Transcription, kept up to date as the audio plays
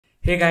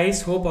Hey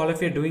guys, hope all of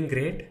you are doing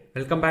great.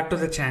 Welcome back to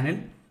the channel.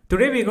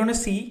 Today we're going to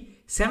see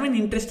 7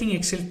 interesting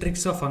Excel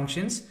tricks or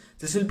functions.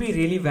 This will be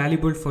really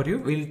valuable for you.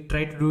 We'll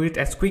try to do it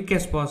as quick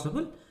as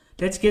possible.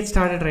 Let's get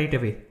started right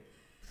away.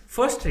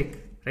 First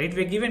trick, right?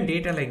 We're given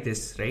data like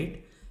this,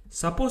 right?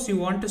 Suppose you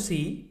want to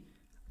see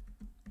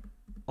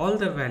all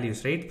the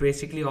values, right?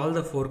 Basically all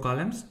the 4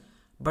 columns,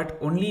 but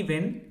only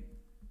when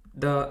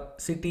the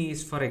city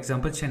is, for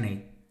example,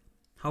 Chennai.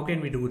 How can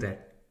we do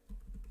that?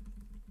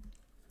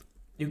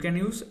 You can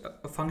use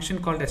a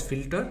function called as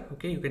filter.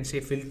 Okay, you can say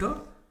filter,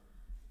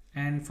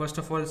 and first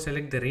of all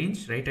select the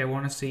range, right? I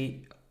want to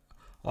see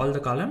all the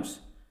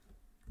columns,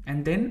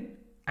 and then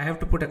I have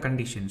to put a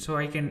condition. So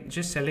I can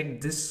just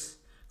select this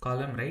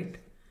column, right,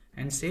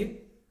 and say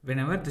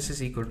whenever this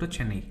is equal to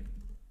Chennai.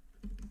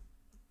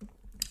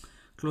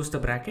 Close the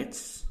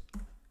brackets,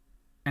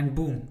 and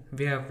boom,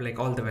 we have like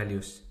all the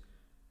values.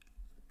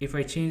 If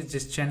I change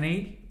this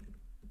Chennai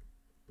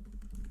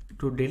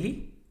to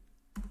Delhi,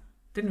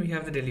 then we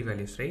have the Delhi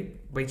values,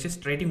 right? By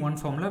just writing one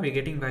formula, we're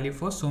getting value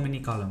for so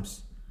many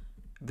columns.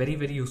 Very,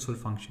 very useful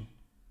function.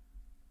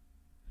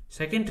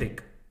 Second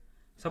trick.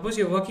 Suppose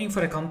you're working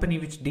for a company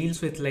which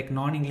deals with like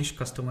non-English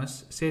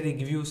customers. Say they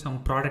give you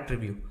some product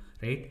review,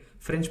 right?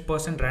 French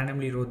person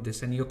randomly wrote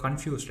this and you're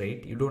confused,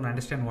 right? You don't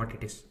understand what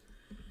it is.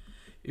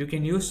 You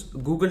can use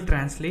Google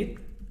Translate,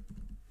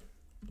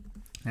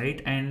 right?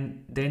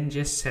 And then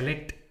just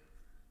select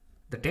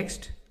the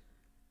text.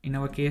 In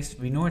our case,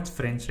 we know it's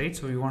French, right?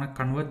 So we want to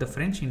convert the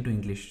French into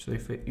English. So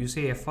if you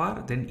say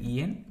FR, then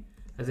EN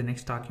as the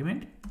next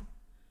argument,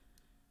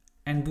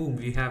 and boom,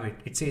 we have it.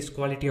 It says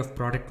quality of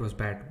product was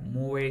bad.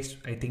 Mauvais,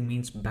 I think,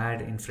 means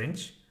bad in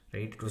French,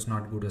 right? It was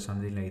not good or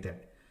something like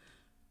that.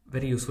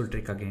 Very useful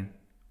trick again.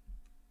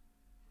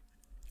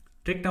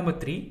 Trick number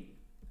 3.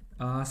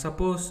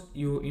 Suppose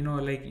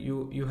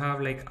you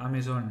have like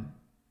Amazon,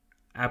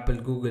 Apple,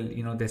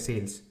 Google, their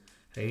sales,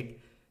 right?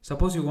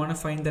 Suppose you want to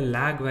find the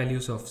lag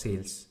values of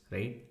sales,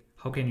 right?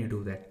 How can you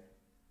do that?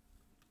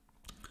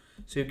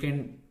 So you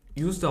can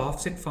use the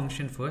offset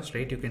function first,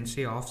 right? You can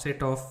say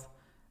offset of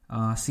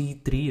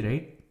C3,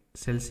 right?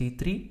 Cell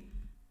C3.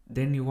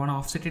 Then you want to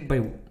offset it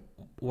by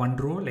one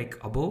row,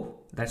 like above.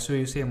 That's why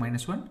you say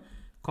 -1.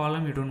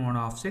 Column you don't want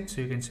to offset,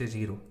 so you can say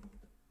 0,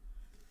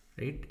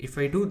 right? If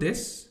I do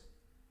this,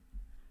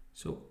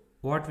 so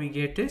what we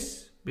get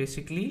is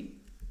basically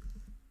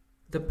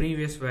the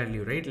previous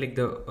value, right? Like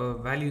the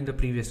value in the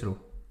previous row,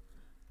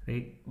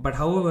 right? But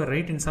however,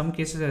 right, in some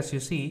cases, as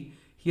you see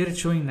here, it's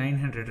showing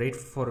 900, right,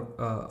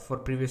 for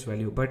previous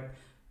value, but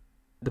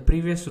the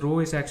previous row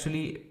is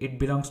actually, it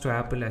belongs to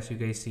Apple, as you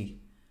guys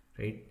see,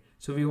 right?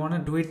 So we want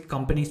to do it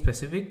company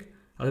specific,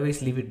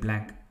 otherwise leave it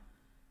blank.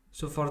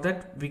 So for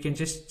that, we can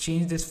just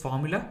change this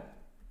formula,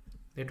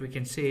 that we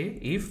can say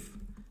if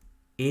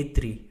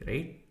A3,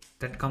 right,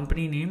 that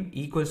company name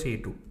equals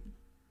A2.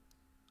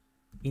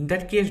 In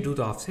that case, do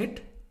the offset,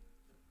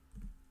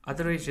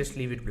 otherwise just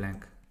leave it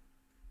blank,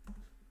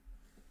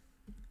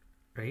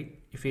 right?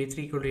 If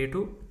A3 equal to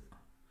A2,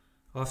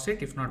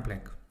 offset, if not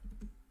blank.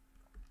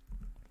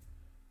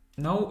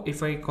 Now,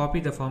 if I copy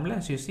the formula,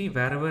 as you see,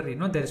 wherever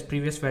there is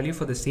previous value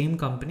for the same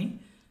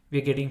company, we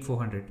are getting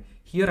 400.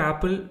 Here,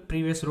 Apple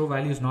previous row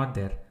value is not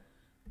there.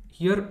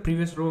 Here,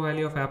 previous row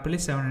value of Apple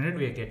is 700,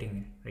 we are getting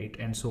it, right?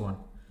 And so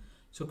on.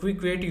 So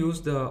quick way to use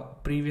the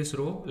previous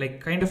row,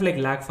 like kind of like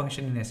lag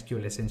function in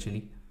SQL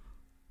essentially.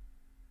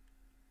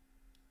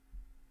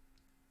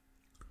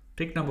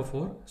 Trick number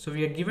 4. So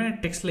we are given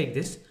a text like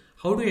this.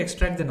 How do you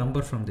extract the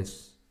number from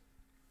this?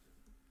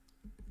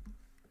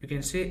 You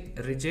can say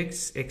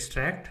regex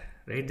extract,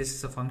 right? This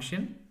is a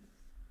function.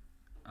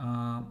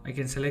 I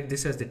can select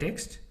this as the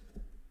text,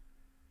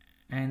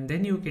 and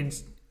then you can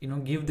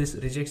give this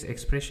regex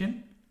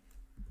expression.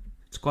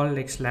 It's called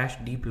like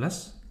 /d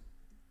plus.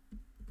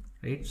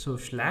 Right, so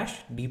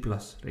 /d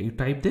plus, right? You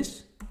type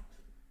this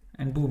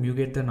and boom, you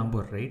get the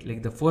number, right?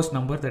 Like the first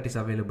number that is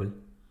available.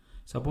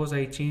 Suppose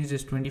I change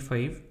this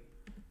 25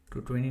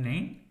 to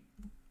 29,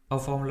 our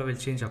formula will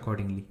change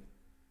accordingly.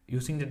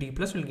 Using the d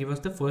plus will give us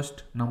the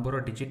first number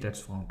or digit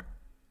that's found.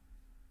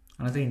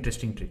 Another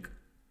interesting trick.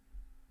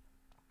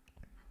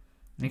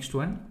 Next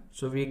one.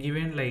 So we are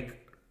given like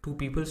 2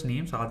 people's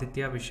names,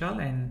 Adithya,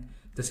 Vishal, and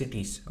the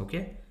cities.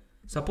 Okay.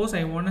 Suppose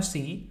I want to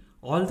see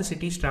all the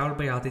cities traveled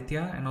by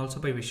Adithya and also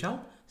by Vishal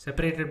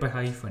separated by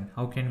hyphen.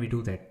 How can we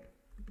do that?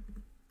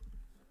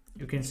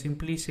 You can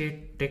simply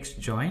say text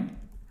join,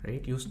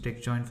 right? Use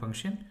text join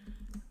function,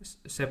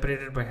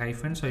 separated by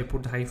hyphen. So I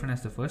put the hyphen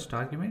as the first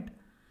argument.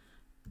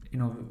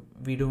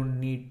 We don't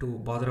need to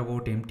bother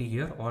about empty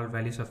here. All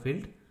values are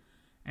filled.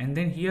 And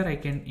then here I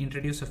can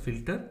introduce a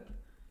filter.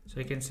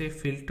 So I can say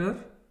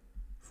filter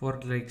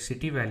for like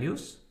city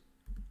values.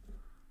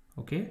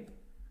 Okay.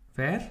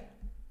 Where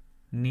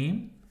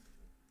name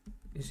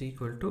is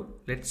equal to,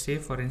 let's say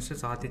for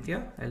instance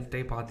Adithya. I'll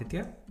type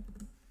Adithya.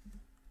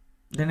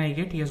 Then I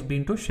get he has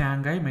been to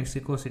Shanghai,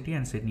 Mexico City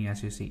and Sydney,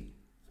 as you see,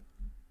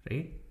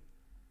 right?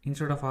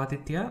 Instead of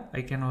Adithya,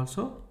 I can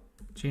also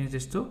change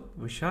this to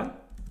Vishal.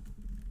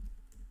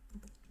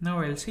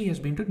 Now I'll see he has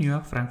been to New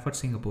York, Frankfurt,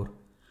 Singapore.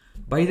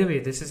 By the way,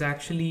 this is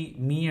actually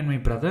me and my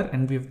brother,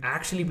 and we've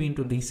actually been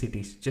to these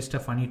cities. Just a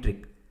funny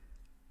trick.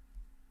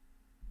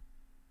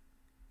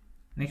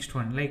 Next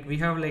one, like we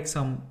have like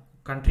some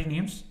country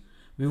names.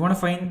 We want to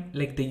find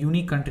like the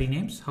unique country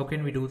names. How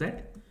can we do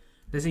that?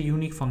 There's a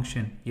unique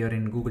function here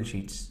in Google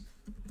Sheets.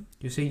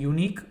 You say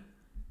unique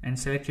and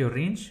select your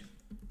range.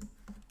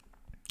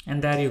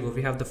 And there you go.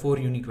 We have the 4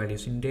 unique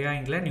values: India,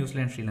 England, New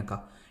Zealand, Sri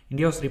Lanka.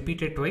 India was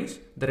repeated twice.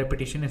 The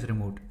repetition is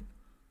removed.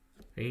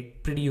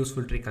 Right? Pretty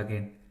useful trick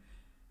again.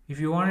 If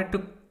you wanted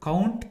to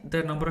count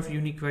the number of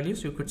unique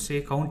values, you could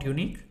say count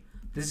unique.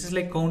 This is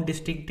like count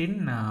distinct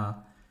in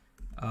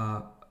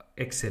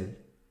Excel.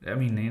 I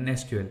mean in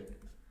SQL.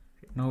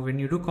 Now when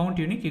you do count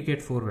unique, you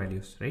get 4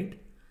 values, right?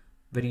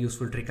 Very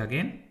useful trick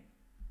again.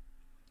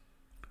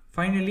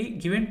 Finally,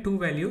 given 2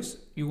 values,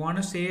 you want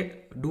to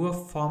say do a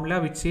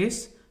formula which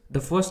says the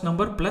first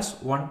number plus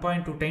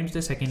 1.2 times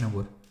the second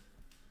number.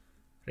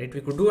 Right?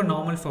 We could do a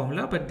normal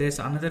formula, but there's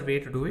another way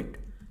to do it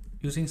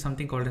using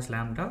something called as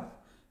lambda.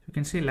 You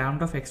can say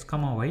lambda of x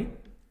comma y.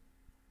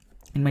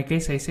 In my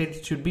case, I said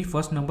it should be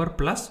first number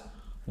plus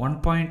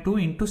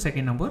 1.2 into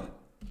second number.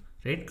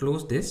 Right?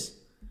 Close this,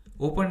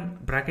 open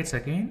brackets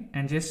again,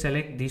 and just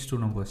select these 2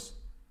 numbers.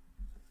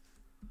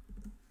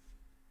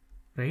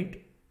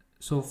 Right?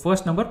 So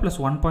first number plus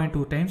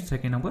 1.2 times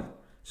second number.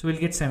 So we'll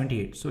get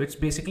 78. So it's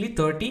basically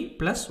 30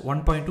 plus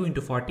 1.2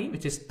 into 40,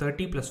 which is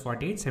 30 plus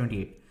 48,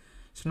 78.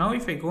 So now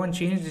if I go and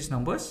change these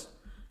numbers,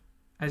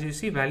 as you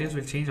see, values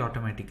will change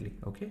automatically.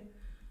 Okay.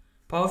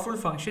 Powerful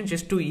function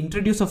just to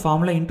introduce a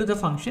formula into the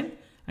function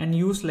and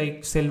use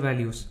like cell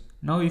values.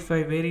 Now if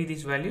I vary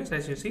these values,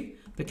 as you see,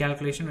 the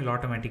calculation will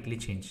automatically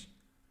change.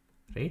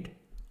 Right.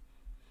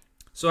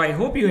 So I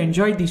hope you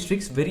enjoyed these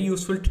tricks. Very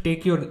useful to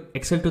take your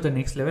Excel to the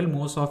next level.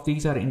 Most of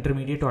these are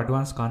intermediate to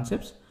advanced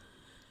concepts.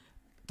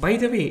 By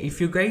the way,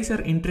 if you guys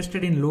are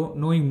interested in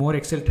knowing more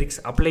Excel tricks,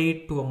 apply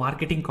it to a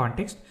marketing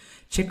context,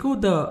 check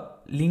out the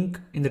link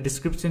in the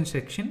description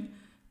section.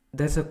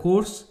 There's a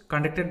course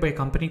conducted by a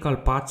company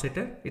called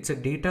PathSetter. It's a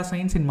data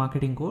science in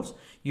marketing course.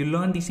 You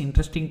learn these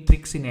interesting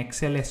tricks in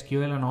Excel,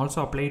 SQL, and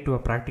also apply it to a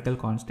practical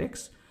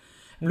context.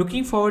 I'm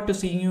looking forward to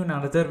seeing you in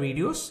other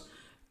videos.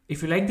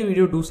 If you like the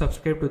video, do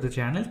subscribe to the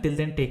channel. Till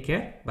then, take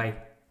care.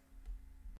 Bye.